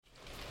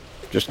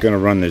Just going to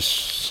run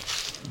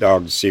this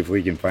dog to see if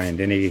we can find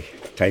any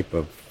type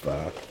of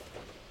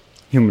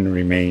human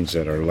remains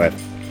that are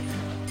left.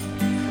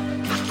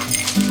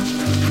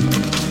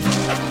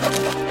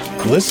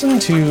 Listen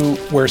to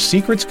Where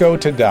Secrets Go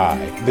to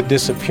Die, The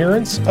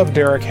Disappearance of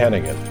Derek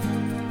Hennigan.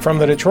 From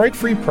the Detroit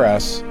Free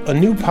Press, a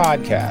new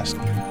podcast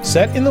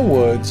set in the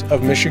woods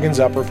of Michigan's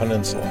Upper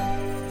Peninsula.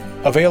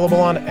 Available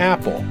on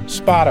Apple,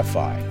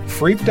 Spotify,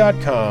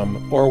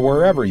 Freep.com, or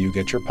wherever you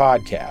get your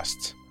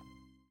podcasts.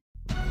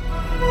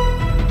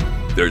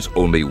 There's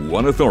only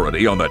one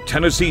authority on the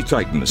Tennessee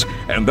Titans,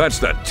 and that's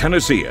the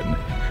Tennessean.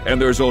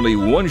 And there's only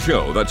one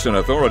show that's an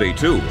authority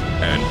too,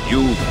 and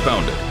you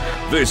found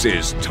it. This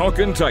is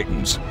Talkin'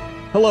 Titans.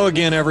 Hello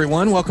again,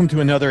 everyone. Welcome to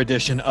another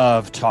edition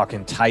of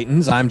Talkin'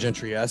 Titans. I'm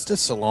Gentry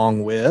Estes,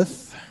 along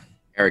with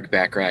Eric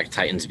Backrack,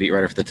 Titans beat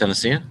writer for the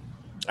Tennessean.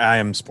 I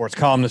am sports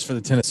columnist for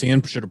the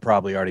Tennessean. Should have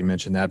probably already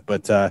mentioned that.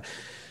 But,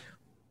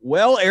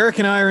 well, Eric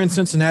and I are in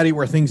Cincinnati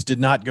where things did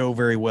not go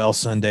very well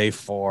Sunday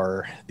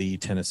for the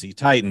Tennessee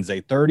Titans.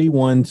 A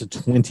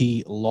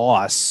 31-20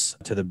 loss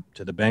to the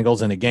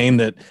Bengals in a game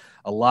that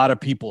a lot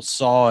of people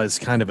saw as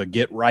kind of a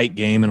get-right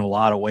game in a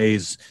lot of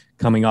ways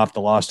coming off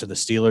the loss to the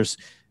Steelers.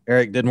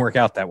 Eric, didn't work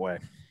out that way.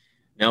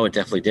 No, it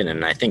definitely didn't.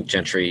 And I think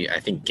Gentry,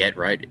 get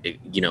right,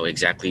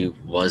 exactly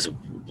was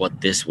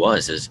what this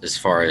was as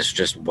far as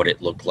just what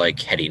it looked like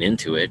heading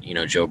into it.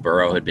 Joe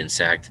Burrow had been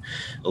sacked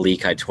a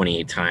league high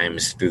 28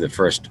 times through the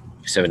first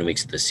 7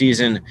 weeks of the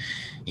season.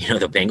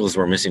 The Bengals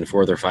were missing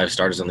 4 of their 5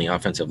 starters on the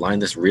offensive line.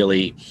 This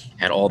really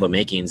had all the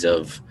makings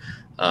of,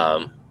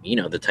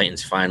 the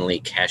Titans finally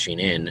cashing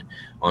in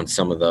on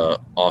some of the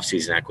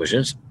offseason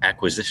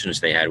acquisitions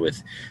they had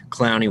with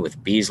Clowney,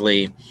 with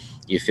Beasley.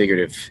 You figured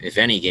if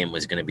any game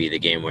was going to be the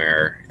game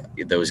where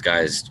those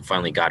guys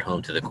finally got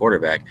home to the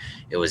quarterback,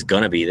 it was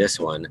going to be this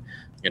one.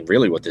 And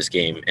really what this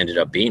game ended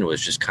up being was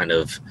just kind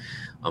of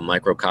a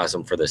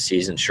microcosm for the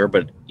season, sure.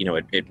 But,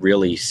 it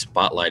really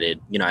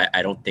spotlighted,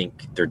 I don't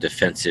think their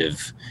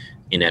defensive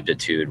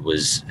ineptitude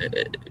was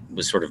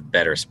sort of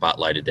better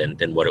spotlighted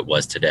than what it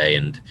was today.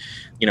 And,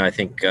 I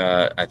think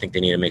they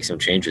need to make some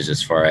changes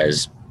as far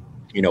as,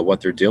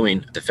 what they're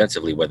doing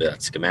defensively, whether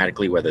that's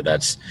schematically, whether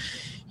that's,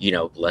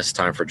 less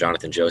time for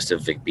Jonathan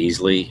Joseph, Vic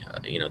Beasley.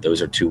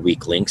 Those are 2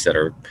 weak links that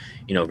are,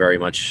 very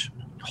much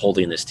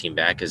holding this team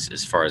back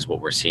as far as what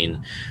we're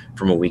seeing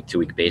from a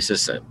week-to-week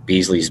basis.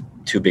 Beasley's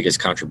 2 biggest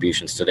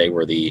contributions today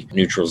were the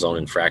neutral zone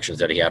infractions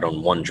that he had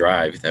on one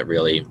drive that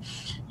really,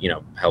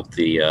 helped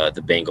the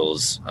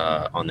Bengals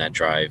on that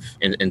drive.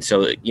 And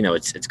so,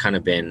 it's kind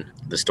of been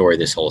the story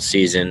this whole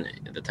season.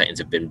 The Titans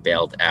have been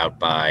bailed out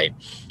by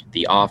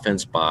the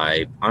offense,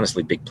 by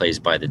honestly big plays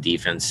by the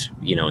defense,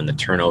 in the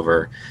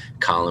turnover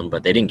column,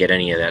 but they didn't get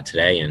any of that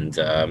today, and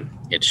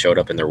it showed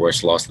up in their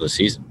worst loss of the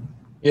season.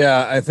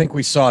 Yeah, I think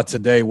we saw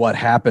today what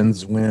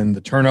happens when the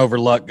turnover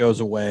luck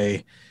goes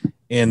away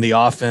and the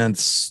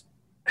offense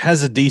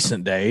has a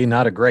decent day,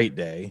 not a great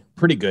day,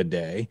 pretty good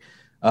day.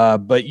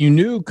 But you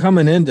knew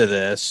coming into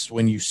this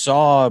when you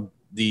saw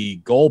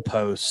the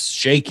goalposts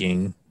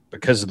shaking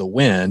because of the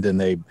wind, and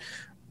they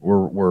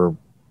were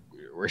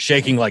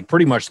shaking like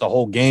pretty much the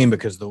whole game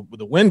because the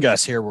wind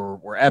gusts here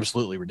were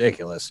absolutely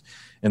ridiculous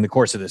in the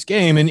course of this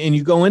game. And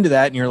you go into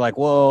that and you're like,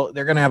 well,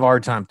 they're going to have a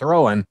hard time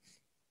throwing.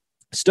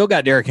 Still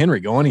got Derrick Henry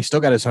going. He still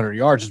got his 100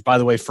 yards. It's, by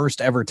the way, first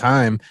ever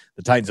time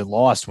the Titans had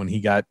lost when he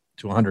got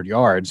to 100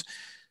 yards.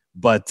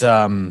 But,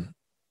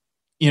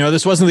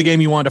 this wasn't the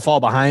game you wanted to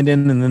fall behind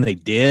in, and then they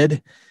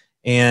did.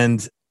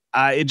 And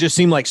it just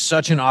seemed like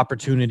such an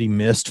opportunity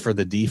missed for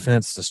the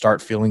defense to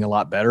start feeling a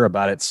lot better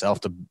about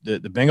itself. The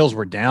Bengals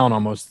were down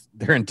almost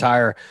their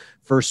entire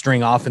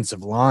first-string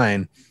offensive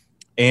line,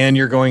 and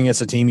you're going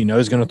against a team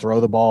is going to throw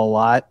the ball a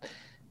lot,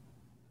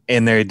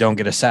 and they don't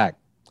get a sack.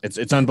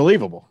 It's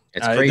unbelievable.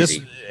 It's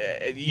crazy.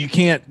 You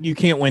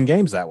can't win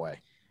games that way.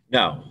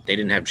 No, they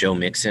didn't have Joe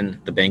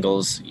Mixon, the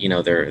Bengals,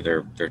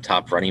 their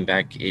top running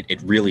back.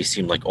 It really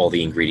seemed like all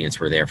the ingredients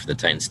were there for the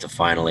Titans to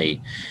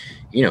finally,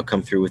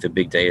 come through with a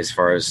big day as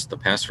far as the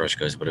pass rush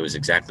goes, but it was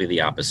exactly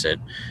the opposite.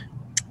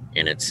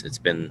 And it's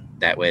been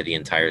that way the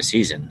entire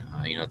season.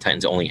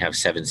 Titans only have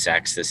 7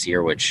 sacks this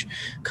year, which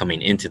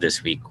coming into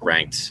this week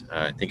ranked,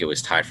 I think it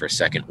was tied for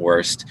second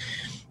worst.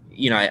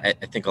 I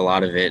think a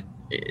lot of it,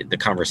 the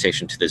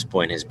conversation to this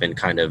point has been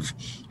kind of,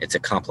 it's a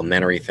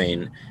complementary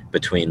thing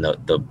between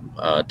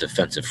the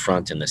defensive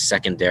front and the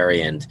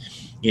secondary. And,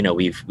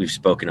 we've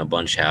spoken a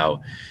bunch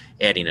how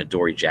adding a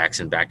Dory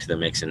Jackson back to the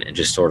mix and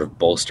just sort of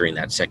bolstering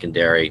that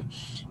secondary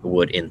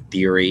would, in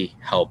theory,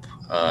 help,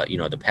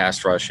 the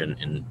pass rush,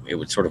 and it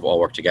would sort of all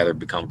work together,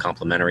 become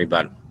complementary.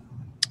 But,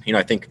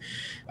 I think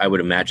I would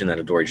imagine that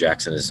Adoree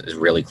Jackson is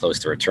really close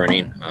to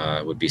returning.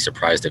 Would be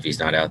surprised if he's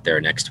not out there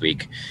next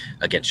week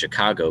against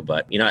Chicago.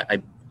 But,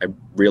 I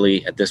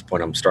really, at this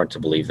point, I'm starting to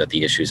believe that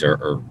the issues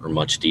are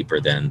much deeper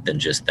than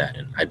just that.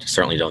 And I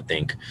certainly don't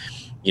think,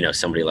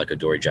 somebody like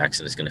Adoree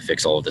Jackson is going to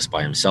fix all of this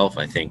by himself.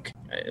 I think,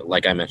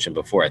 like I mentioned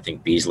before, I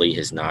think Beasley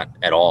has not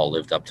at all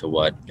lived up to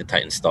what the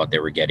Titans thought they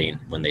were getting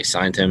when they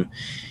signed him.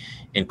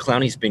 And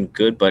Clowney's been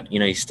good, but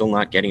he's still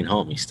not getting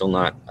home. He's still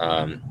not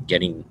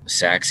getting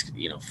sacks.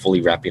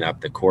 Fully wrapping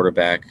up the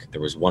quarterback.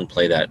 There was one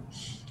play that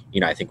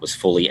I think was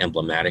fully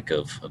emblematic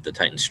of the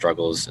Titans'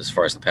 struggles as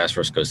far as the pass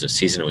rush goes this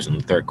season. It was in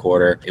the third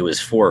quarter. It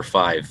was 4 or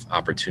 5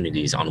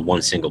 opportunities on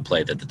one single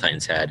play that the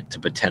Titans had to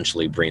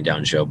potentially bring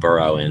down Joe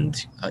Burrow. And,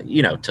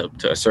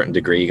 to a certain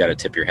degree, you got to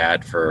tip your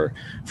hat for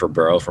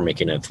Burrow for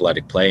making an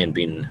athletic play and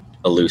being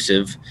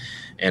elusive.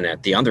 And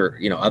at the other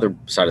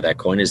side of that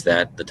coin is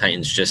that the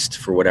Titans just,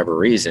 for whatever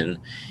reason,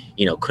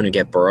 couldn't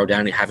get Burrow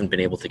down. They haven't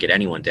been able to get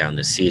anyone down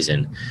this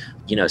season.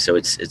 So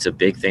it's a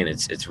big thing.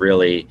 It's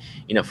really,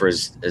 for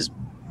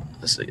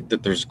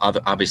there's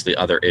obviously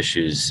other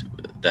issues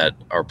that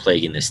are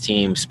plaguing this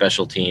team,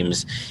 special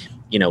teams.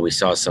 We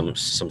saw some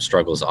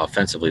struggles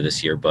offensively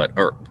this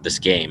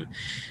game.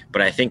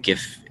 But I think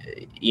if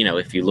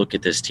you look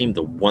at this team,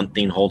 the one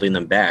thing holding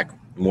them back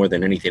more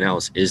than anything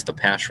else is the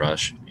pass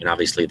rush, and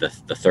obviously the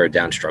third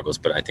down struggles.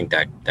 But I think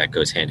that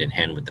goes hand in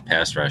hand with the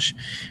pass rush.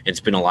 It's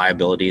been a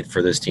liability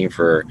for this team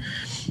for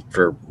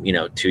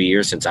 2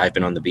 years since I've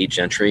been on the beat,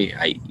 Gentry.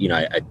 I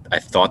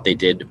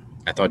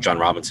thought John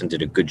Robinson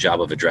did a good job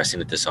of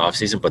addressing it this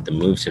offseason, but the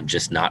moves have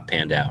just not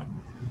panned out.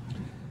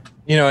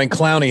 And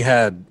Clowney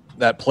had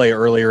that play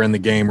earlier in the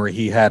game where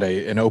he had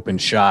an open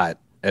shot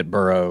at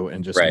Burrow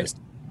and just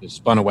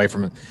spun away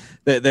from it.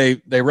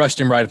 They rushed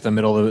him right at the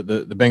middle.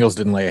 The Bengals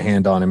didn't lay a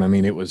hand on him. I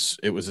mean, it was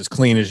as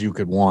clean as you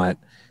could want,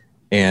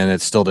 and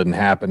it still didn't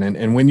happen.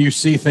 And when you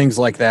see things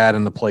like that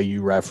in the play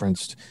you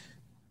referenced,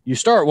 you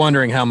start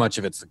wondering how much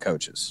of it's the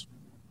coaches,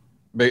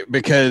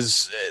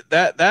 because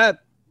that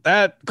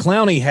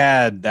Clowney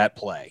had that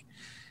play,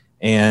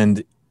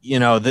 and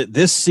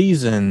this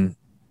season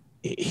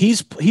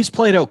he's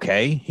played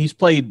okay. He's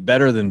played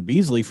better than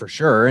Beasley for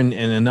sure, and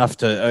enough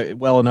to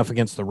enough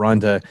against the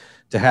run to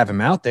have him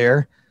out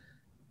there.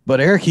 But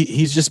Eric,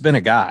 he's just been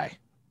a guy,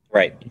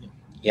 right?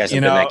 He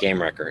hasn't been that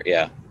game wrecker,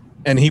 yeah.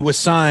 And he was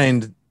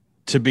signed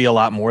to be a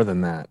lot more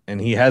than that, and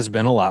he has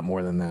been a lot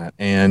more than that.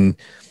 And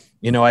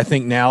I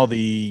think now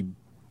the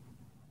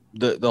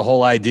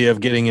whole idea of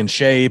getting in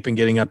shape and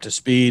getting up to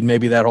speed,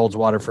 maybe that holds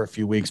water for a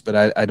few weeks,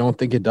 but I don't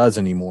think it does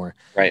anymore.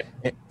 Right.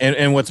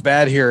 And what's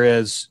bad here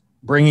is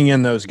bringing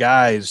in those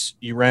guys.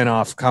 You ran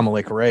off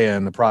Kamalei Correa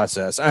in the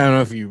process. I don't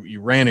know if you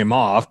ran him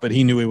off, but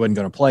he knew he wasn't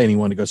going to play and he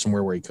wanted to go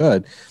somewhere where he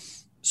could.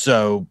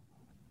 So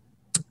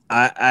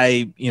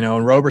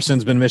and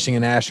Roberson's been missing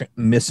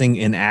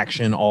in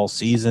action all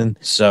season.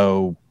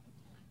 So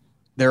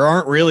there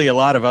aren't really a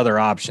lot of other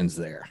options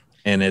there.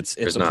 And it's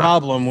a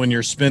problem when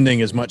you're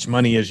spending as much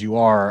money as you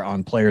are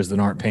on players that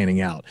aren't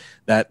panning out.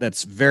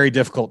 That's very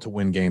difficult to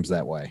win games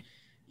that way.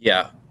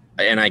 Yeah.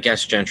 And I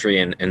guess Gentry,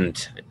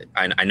 and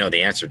I know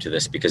the answer to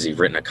this because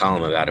you've written a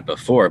column about it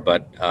before,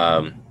 but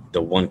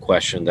the one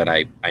question that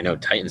I know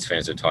Titans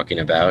fans are talking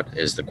about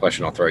is the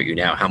question I'll throw at you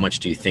now. How much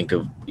do you think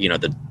of,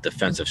 the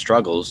defensive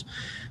struggles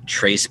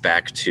trace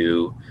back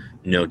to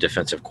no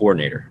defensive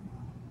coordinator?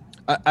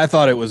 I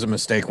thought it was a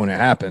mistake when it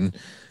happened.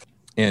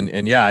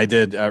 And yeah, I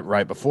did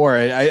right before.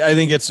 I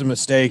think it's a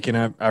mistake,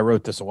 and I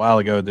wrote this a while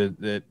ago,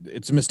 that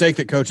it's a mistake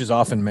that coaches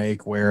often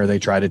make where they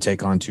try to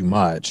take on too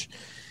much,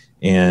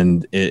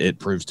 and it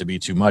proves to be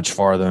too much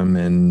for them.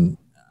 And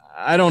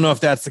I don't know if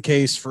that's the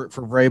case for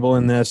Vrabel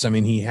in this. I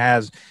mean, he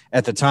has –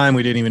 at the time,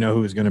 we didn't even know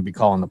who was going to be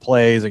calling the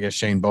plays. I guess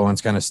Shane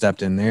Bowen's kind of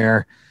stepped in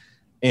there.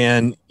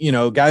 And,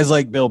 guys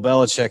like Bill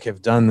Belichick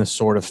have done this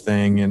sort of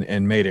thing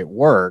and made it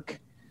work.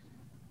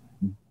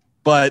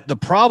 But the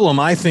problem,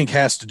 I think,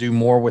 has to do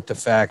more with the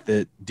fact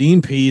that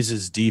Dean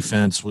Pees'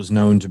 defense was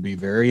known to be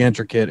very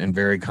intricate and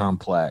very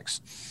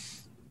complex.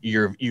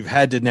 You've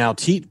had to now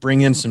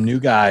bring in some new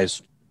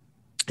guys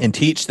and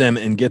teach them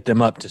and get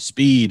them up to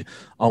speed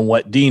on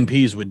what Dean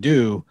Pees would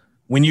do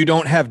when you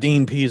don't have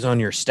Dean Pees on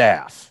your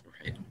staff.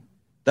 Right.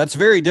 That's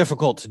very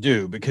difficult to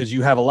do because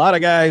you have a lot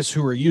of guys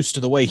who are used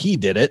to the way he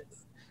did it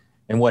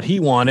and what he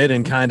wanted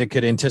and kind of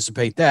could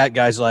anticipate that.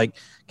 Guys like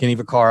Kenny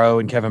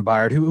Vaccaro and Kevin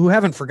Byard who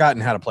haven't forgotten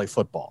how to play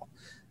football.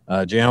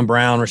 Jayon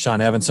Brown,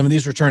 Rashaan Evans, some of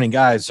these returning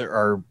guys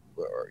are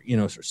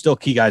still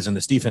key guys in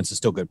this defense and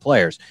still good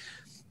players.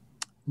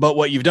 But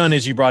what you've done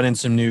is you brought in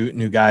some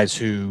new guys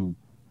who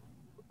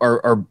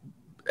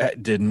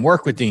didn't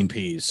work with Dean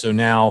Pees. So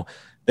now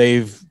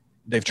they've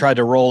tried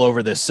to roll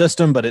over this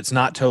system, but it's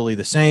not totally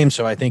the same.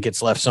 So I think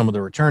it's left some of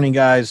the returning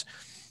guys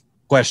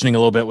questioning a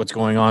little bit what's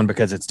going on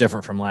because it's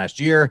different from last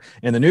year.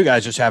 And the new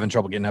guys just having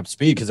trouble getting up to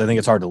speed because I think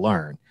it's hard to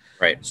learn.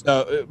 Right.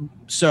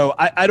 So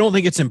I don't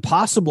think it's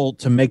impossible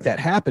to make that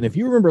happen. If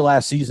you remember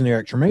last season,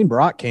 Eric, Tremaine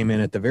Brock came in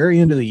at the very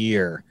end of the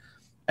year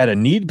at a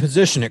need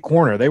position at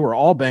corner. They were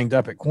all banged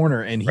up at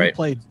corner, and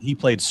he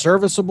played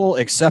serviceable,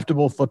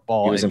 acceptable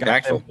football. He was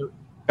impactful.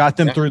 Got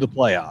them through the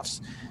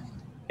playoffs.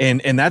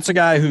 And that's a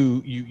guy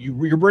who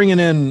you're bringing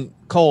in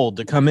cold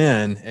to come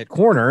in at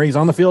corner. He's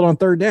on the field on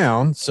third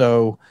down,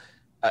 so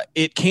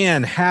it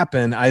can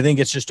happen. I think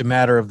it's just a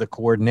matter of the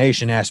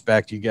coordination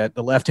aspect. You get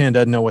the left hand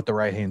doesn't know what the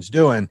right hand's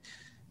doing,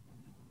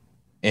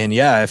 and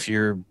yeah, if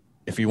you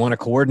want to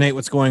coordinate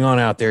what's going on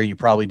out there, you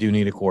probably do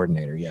need a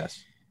coordinator.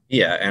 Yes.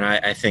 Yeah, and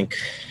I think,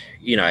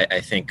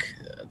 I think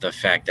the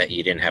fact that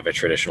you didn't have a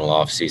traditional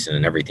offseason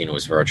and everything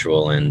was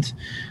virtual and,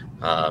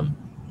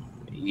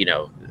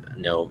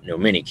 no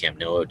mini camp,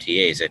 no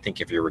OTAs. I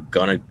think if you were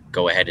going to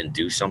go ahead and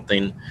do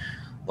something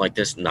like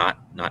this, not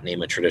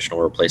name a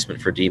traditional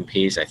replacement for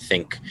DPs, I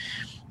think,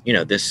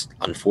 this,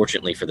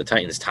 unfortunately for the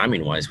Titans,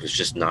 timing wise, was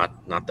just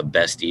not the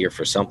best year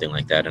for something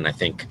like that. And I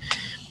think,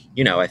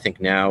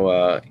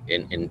 now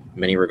in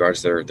many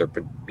regards, they're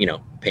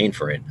paying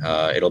for it.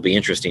 It'll be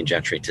interesting,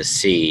 Gentry, to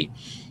see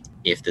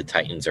if the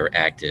Titans are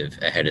active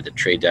ahead of the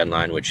trade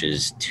deadline, which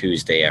is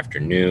Tuesday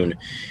afternoon.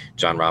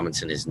 John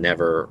Robinson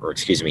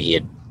he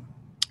had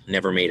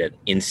never made an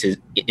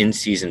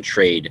in-season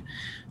trade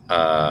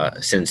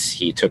since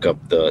he took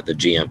up the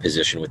GM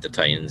position with the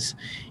Titans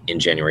in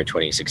January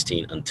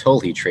 2016 until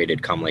he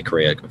traded Kamalei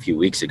Correa a few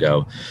weeks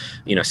ago.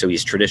 So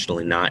he's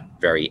traditionally not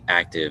very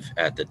active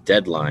at the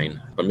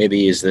deadline, but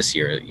maybe he is this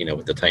year,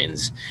 with the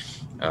Titans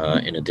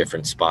in a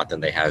different spot than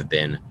they have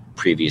been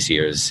previous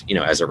years,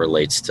 as it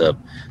relates to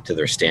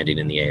their standing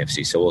in the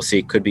AFC. So we'll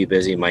see. Could be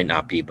busy, might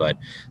not be, but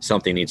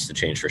something needs to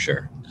change for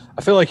sure.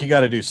 I feel like you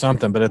got to do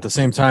something, but at the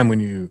same time,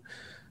 when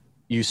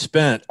you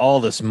spent all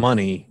this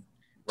money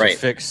to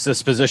fix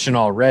this position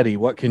already,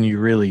 what can you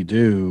really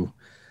do?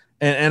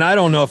 And I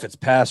don't know if it's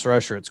pass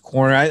rush or it's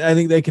corner. I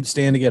think they could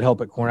stand to get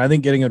help at corner. I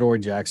think getting Adoree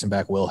Jackson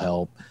back will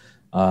help.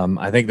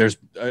 I think there's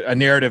a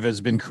narrative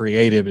has been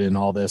created in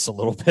all this a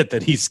little bit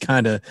that he's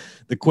kind of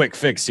the quick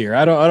fix here.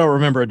 I don't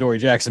remember Adoree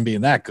Jackson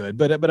being that good,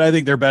 but I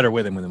think they're better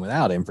with him than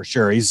without him for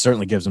sure. He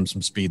certainly gives them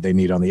some speed they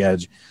need on the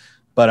edge.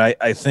 But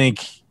I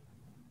think,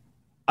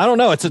 I don't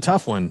know, it's a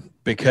tough one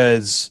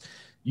because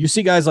you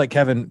see guys like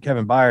Kevin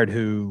Byard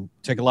who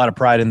take a lot of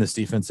pride in this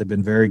defense. They've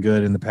been very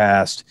good in the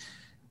past.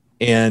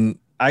 And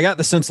I got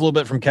the sense a little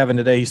bit from Kevin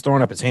today. He's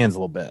throwing up his hands a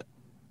little bit.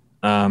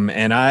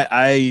 And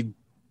I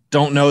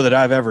don't know that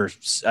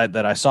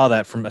I saw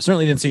that from, I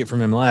certainly didn't see it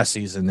from him last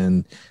season.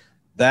 And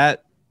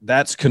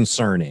that's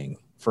concerning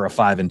for a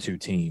 5-2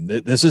 team.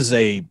 This is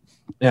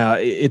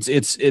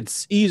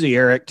it's easy,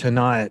 Eric, to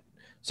not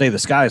say the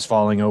sky is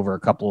falling over a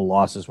couple of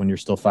losses when you're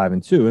still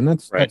 5-2. And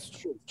that's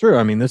true.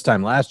 I mean, this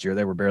time last year,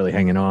 they were barely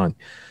hanging on,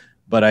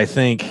 but I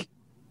think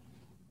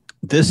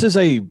this is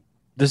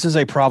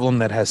a problem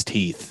that has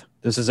teeth.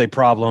 This is a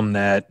problem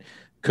that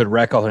could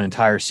wreck an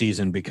entire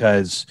season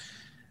because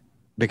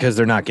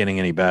they're not getting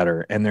any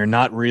better and they're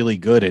not really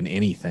good at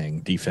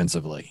anything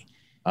defensively.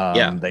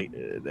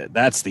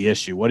 That's the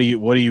issue. What do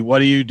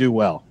you do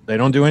well? They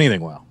don't do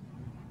anything well.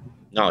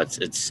 No,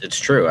 it's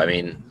true. I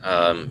mean,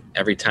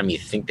 every time you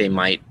think they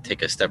might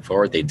take a step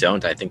forward, they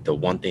don't. I think the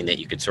one thing that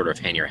you could sort of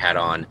hang your hat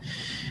on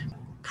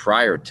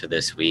prior to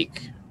this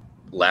week,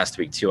 last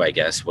week too, I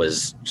guess,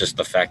 was just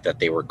the fact that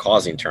they were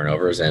causing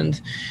turnovers.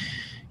 And,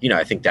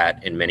 I think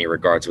that in many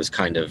regards was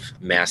kind of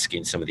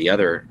masking some of the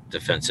other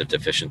defensive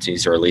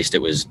deficiencies, or at least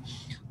it was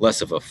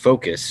less of a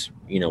focus,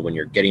 when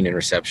you're getting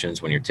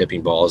interceptions, when you're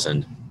tipping balls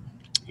and,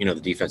 the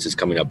defense is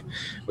coming up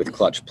with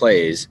clutch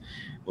plays.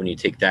 When you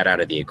take that out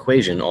of the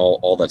equation,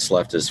 all that's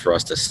left is for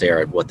us to stare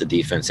at what the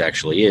defense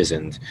actually is.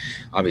 And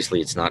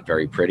obviously it's not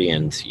very pretty.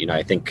 And,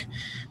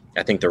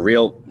 I think the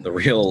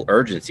real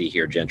urgency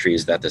here, Gentry,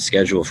 is that the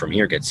schedule from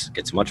here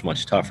gets much,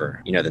 much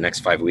tougher. The next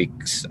 5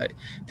 weeks, I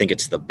think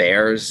it's the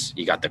Bears.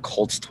 You got the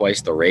Colts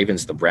twice, the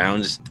Ravens, the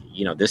Browns.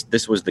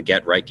 This was the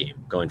get right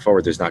game. Going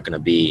forward, there's not going to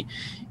be,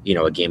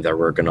 a game that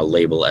we're going to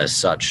label as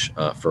such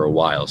for a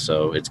while.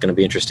 So it's going to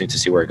be interesting to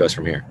see where it goes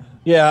from here.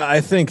 Yeah,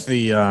 I think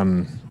we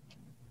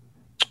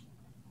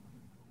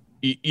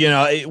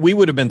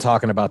would have been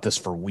talking about this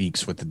for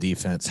weeks with the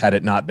defense had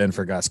it not been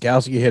for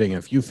Gostkowski hitting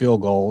a few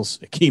field goals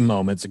at key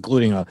moments,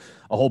 including a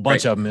whole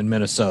bunch of them in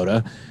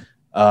Minnesota.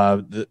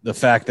 The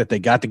fact that they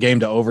got the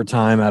game to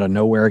overtime out of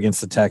nowhere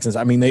against the Texans.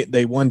 I mean,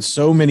 they won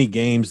so many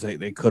games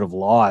they could have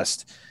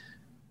lost,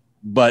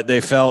 but they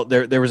felt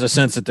there was a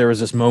sense that there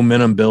was this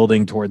momentum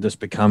building toward this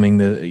becoming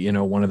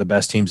one of the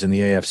best teams in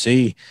the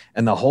AFC.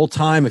 And the whole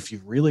time, if you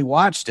really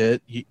watched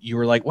it, you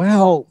were like,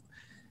 well,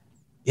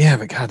 yeah,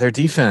 but God, their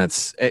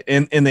defense,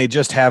 and they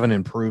just haven't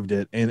improved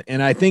it.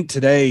 And I think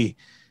today,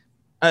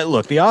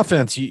 look, the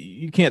offense,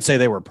 you can't say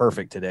they were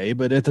perfect today,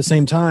 but at the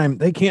same time,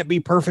 they can't be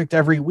perfect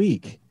every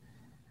week.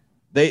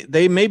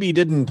 They maybe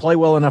didn't play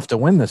well enough to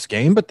win this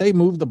game, but they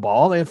moved the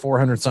ball. They had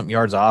 400-something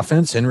yards of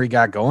offense. Henry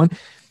got going.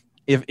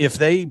 If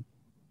they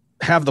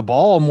have the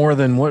ball more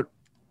than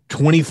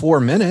 24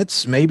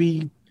 minutes,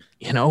 maybe,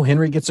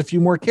 Henry gets a few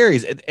more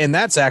carries. And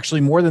that's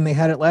actually more than they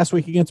had it last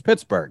week against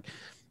Pittsburgh.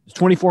 It's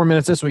 24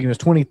 minutes this week, and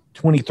it was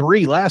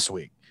 23 last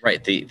week.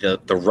 Right. The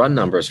run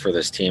numbers for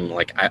this team,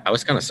 like I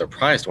was kind of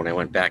surprised when I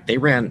went back. They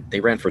ran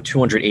for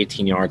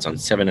 218 yards on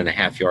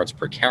 7.5 yards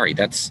per carry.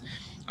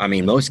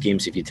 Most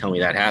games, if you tell me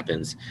that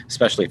happens,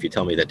 especially if you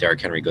tell me that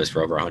Derrick Henry goes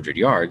for over 100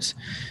 yards,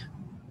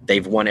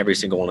 they've won every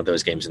single one of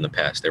those games in the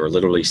past. They were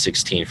literally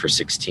 16 for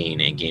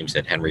 16 in games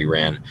that Henry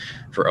ran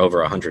for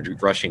over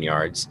 100 rushing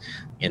yards,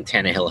 and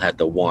Tannehill had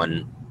the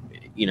one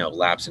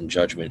lapse in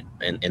judgment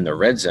in the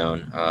red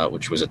zone,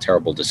 which was a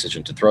terrible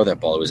decision to throw that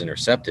ball. It was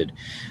intercepted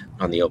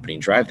on the opening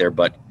drive there.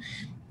 But,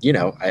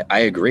 I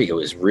agree. It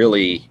was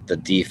really the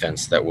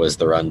defense that was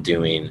their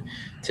undoing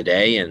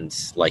today. And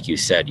like you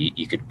said,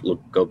 you could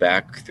go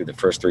back through the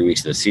first 3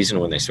 weeks of the season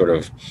when they sort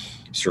of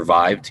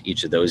survived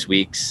each of those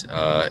weeks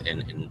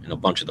and a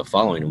bunch of the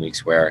following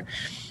weeks where,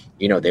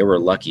 they were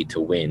lucky to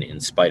win in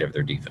spite of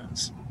their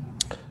defense.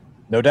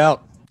 No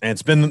doubt. And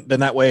it's been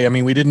that way. I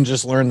mean, we didn't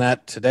just learn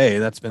that today.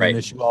 That's been an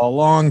issue all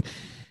along,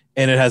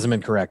 and it hasn't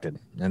been corrected.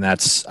 And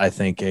that's, I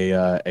think,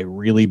 a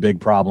really big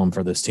problem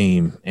for this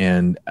team.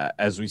 And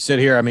as we sit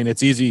here, I mean,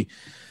 it's easy.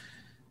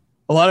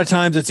 A lot of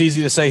times it's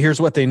easy to say, here's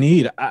what they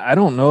need. I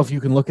don't know if you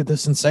can look at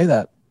this and say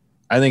that.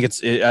 I think I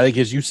think,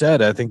 as you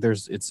said, I think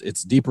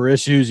it's deeper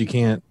issues. You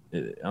can't, I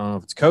don't know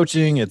if it's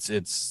coaching.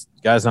 It's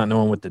guys not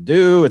knowing what to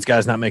do. It's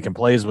guys not making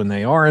plays when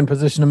they are in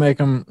position to make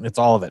them. It's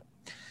all of it.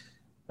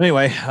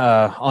 Anyway,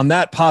 on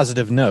that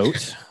positive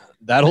note,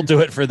 that'll do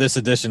it for this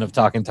edition of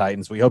Talking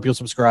Titans. We hope you'll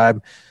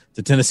subscribe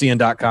to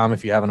Tennessean.com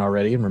if you haven't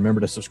already. And remember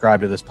to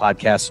subscribe to this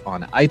podcast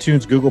on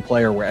iTunes, Google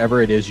Play, or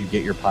wherever it is you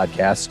get your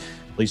podcasts.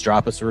 Please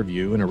drop us a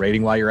review and a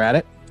rating while you're at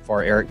it.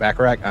 For Eric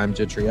Bacharach, I'm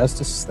Gentry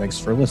Estes. Thanks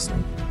for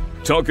listening.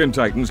 Talkin'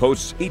 Titans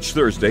hosts each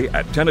Thursday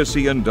at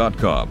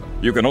Tennessean.com.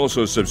 You can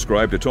also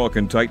subscribe to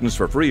Talkin' Titans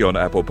for free on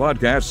Apple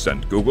Podcasts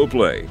and Google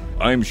Play.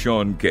 I'm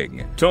Sean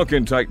King.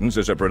 Talkin' Titans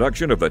is a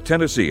production of the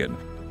Tennessean.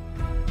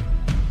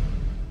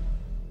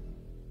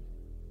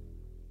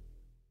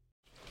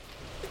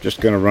 Just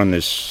going to run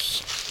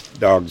this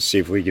dog to see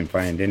if we can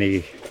find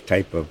any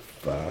type of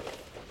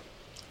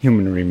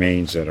human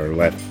remains that are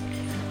left.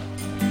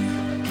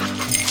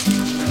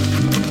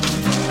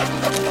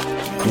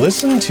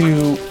 Listen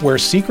to Where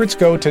Secrets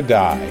Go to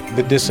Die,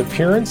 The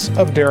Disappearance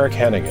of Derek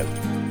Hennigan.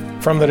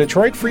 From the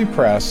Detroit Free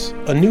Press,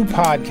 a new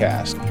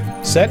podcast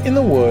set in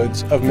the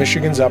woods of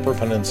Michigan's Upper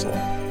Peninsula.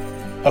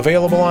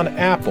 Available on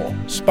Apple,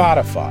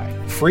 Spotify,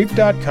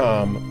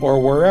 Freep.com,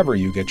 or wherever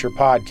you get your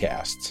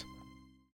podcasts.